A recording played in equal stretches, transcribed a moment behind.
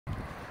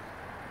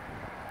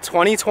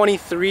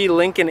2023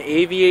 Lincoln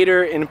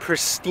Aviator in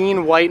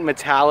pristine white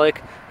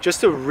metallic.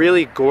 Just a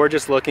really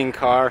gorgeous looking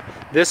car.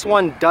 This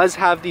one does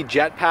have the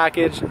jet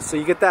package, so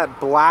you get that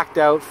blacked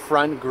out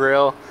front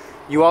grille.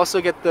 You also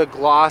get the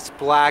gloss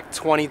black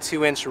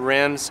 22-inch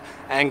rims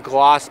and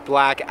gloss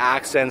black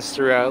accents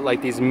throughout,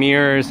 like these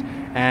mirrors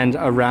and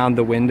around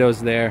the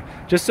windows there.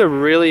 Just a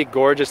really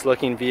gorgeous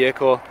looking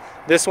vehicle.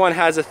 This one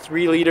has a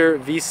 3-liter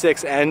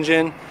V6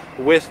 engine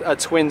with a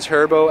twin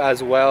turbo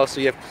as well, so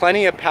you have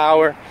plenty of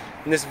power.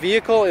 And this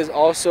vehicle is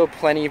also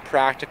plenty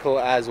practical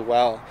as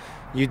well.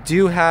 You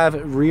do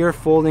have rear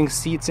folding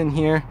seats in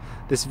here.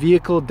 This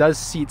vehicle does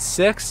seat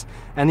 6,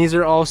 and these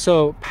are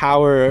also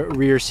power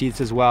rear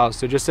seats as well.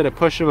 So just at a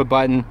push of a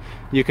button,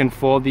 you can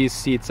fold these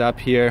seats up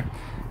here,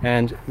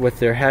 and with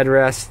their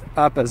headrest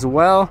up as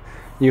well,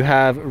 you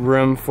have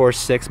room for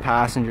 6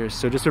 passengers.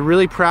 So just a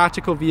really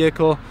practical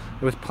vehicle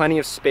with plenty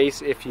of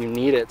space if you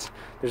need it.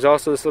 There's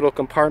also this little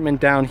compartment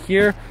down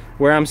here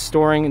where I'm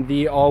storing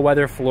the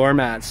all-weather floor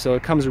mats. So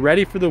it comes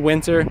ready for the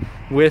winter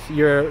with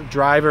your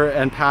driver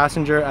and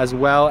passenger, as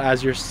well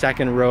as your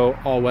second row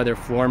all-weather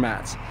floor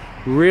mats.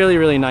 Really,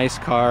 really nice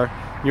car.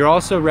 You're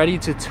also ready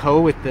to tow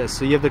with this.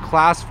 So you have the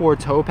Class 4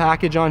 tow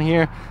package on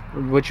here,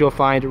 which you'll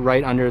find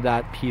right under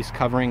that piece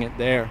covering it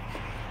there.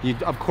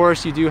 Of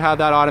course, you do have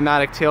that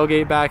automatic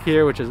tailgate back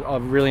here, which is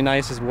really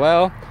nice as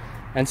well.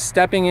 And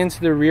stepping into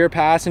the rear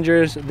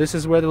passengers, this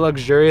is where the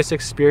luxurious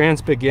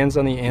experience begins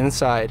on the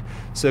inside.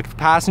 So the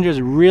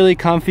passenger's really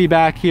comfy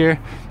back here.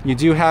 You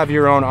do have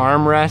your own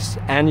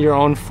armrest and your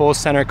own full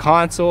center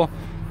console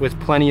with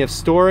plenty of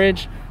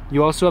storage.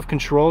 You also have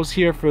controls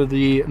here for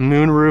the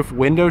moonroof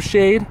window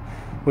shade,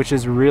 which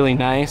is really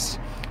nice.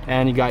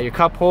 And you got your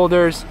cup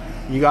holders.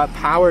 You got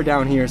power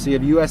down here. So you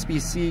have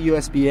USB-C,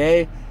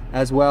 USB-A,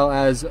 as well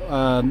as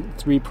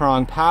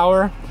 3-prong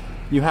power.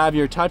 You have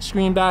your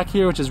touchscreen back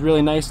here, which is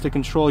really nice to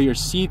control your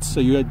seats. So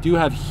you do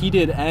have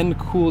heated and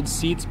cooled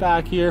seats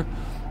back here,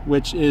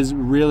 which is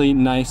really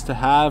nice to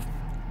have.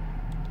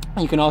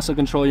 You can also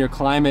control your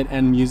climate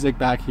and music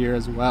back here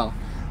as well.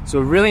 So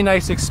a really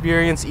nice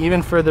experience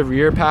even for the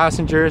rear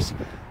passengers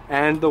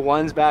and the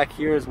ones back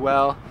here as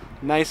well.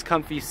 Nice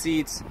comfy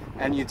seats,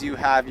 and you do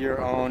have your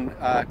own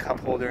cup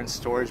holder and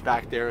storage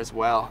back there as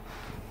well.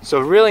 So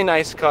really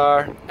nice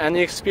car, and the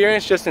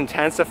experience just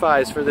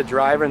intensifies for the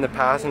driver and the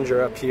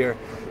passenger up here.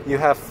 You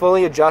have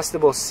fully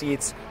adjustable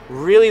seats.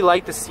 Really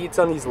like the seats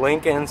on these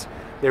Lincolns.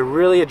 They're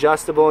really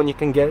adjustable and you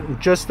can get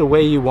just the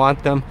way you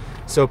want them.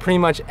 So pretty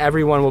much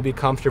everyone will be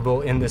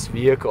comfortable in this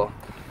vehicle.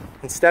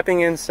 And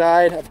stepping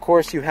inside, of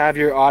course, you have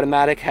your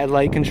automatic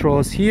headlight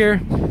controls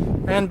here.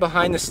 And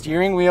behind the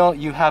steering wheel,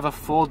 you have a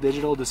full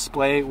digital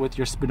display with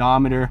your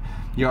speedometer,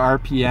 your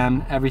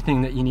RPM,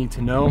 everything that you need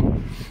to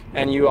know.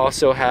 And you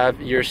also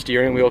have your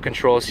steering wheel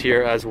controls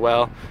here as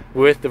well,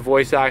 with the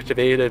voice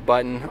activated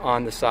button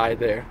on the side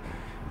there.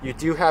 You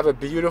do have a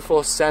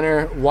beautiful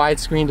center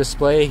widescreen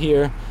display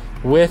here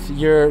with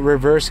your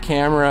reverse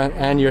camera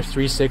and your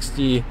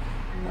 360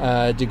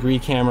 degree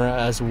camera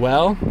as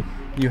well.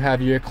 You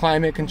have your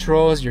climate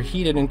controls, your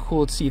heated and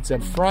cooled seats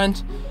up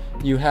front.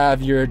 You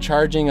have your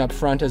charging up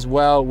front as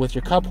well with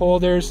your cup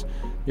holders,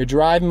 your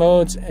drive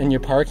modes, and your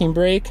parking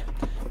brake.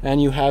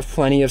 And you have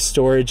plenty of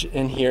storage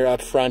in here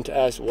up front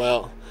as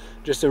well.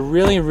 Just a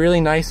really,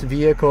 really nice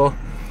vehicle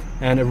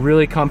and a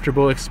really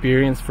comfortable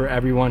experience for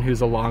everyone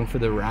who's along for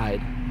the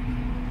ride.